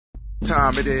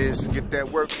Time it is. Get that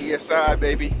work ESI,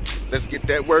 baby. Let's get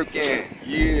that work in.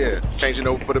 Yeah. It's changing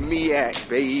over for the Meac,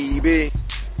 baby.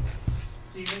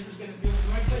 See, this is gonna do it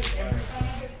right place every time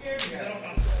I get scared.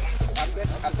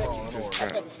 I bet you Just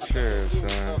got sure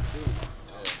done.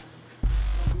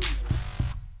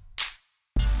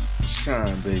 It's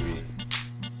time, baby.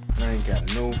 I ain't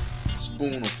got no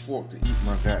spoon or fork to eat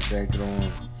my goddamn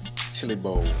on chili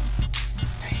bowl.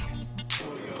 Damn.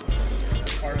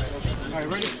 Alright,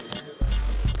 ready?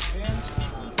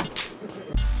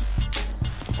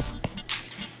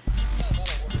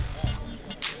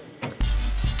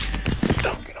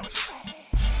 Dump it on you.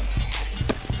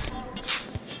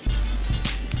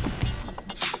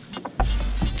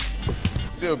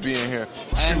 Still be in here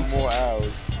 2 more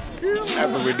hours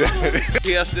after we're done.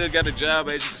 Yeah, I still got a job,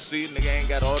 as you can see. Nigga ain't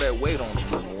got all that weight on him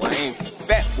no more. I ain't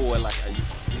fat boy like I used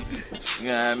to be. You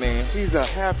know what I mean? He's a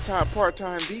half-time,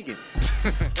 part-time vegan.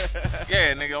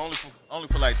 Yeah, nigga, only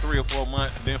for like 3 or 4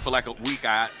 months. Then for like a week,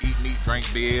 I eat meat, drink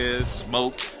beers,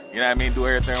 smoke. You know what I mean? Do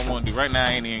everything I want to do. Right now,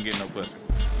 I ain't even getting no pussy.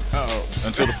 Uh-oh.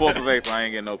 Until the 4th of April, I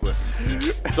ain't getting no pussy.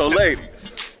 So, ladies,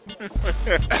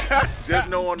 just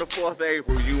know on the 4th of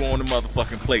April, you on the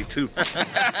motherfucking plate, too.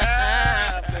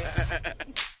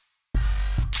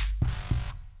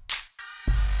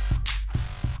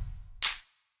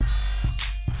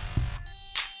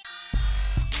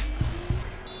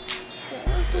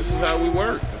 This is how we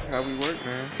work. That's how we work,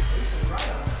 man.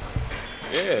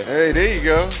 Yeah. Hey, there you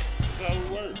go. This is how we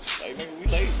work. Like, nigga, we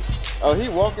lazy. Oh, he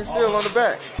walking still on the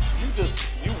back.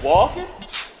 You walking?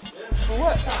 For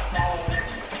what?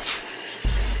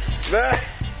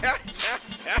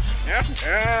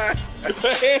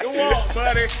 Walk,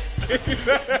 buddy.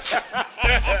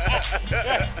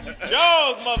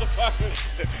 Jaws, motherfucker.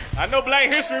 I know Black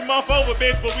History Month over,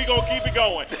 bitch, but we gonna keep it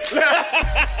going.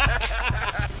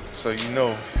 So you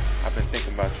know, I've been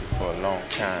thinking about you for a long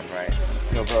time, right?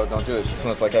 No, bro, don't do it. She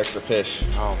smells like extra fish.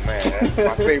 Oh man, that's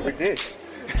my favorite dish.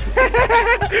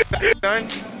 Done?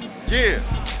 Yeah,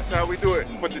 that's how we do it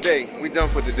for today. We done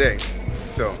for today.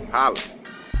 So, holla.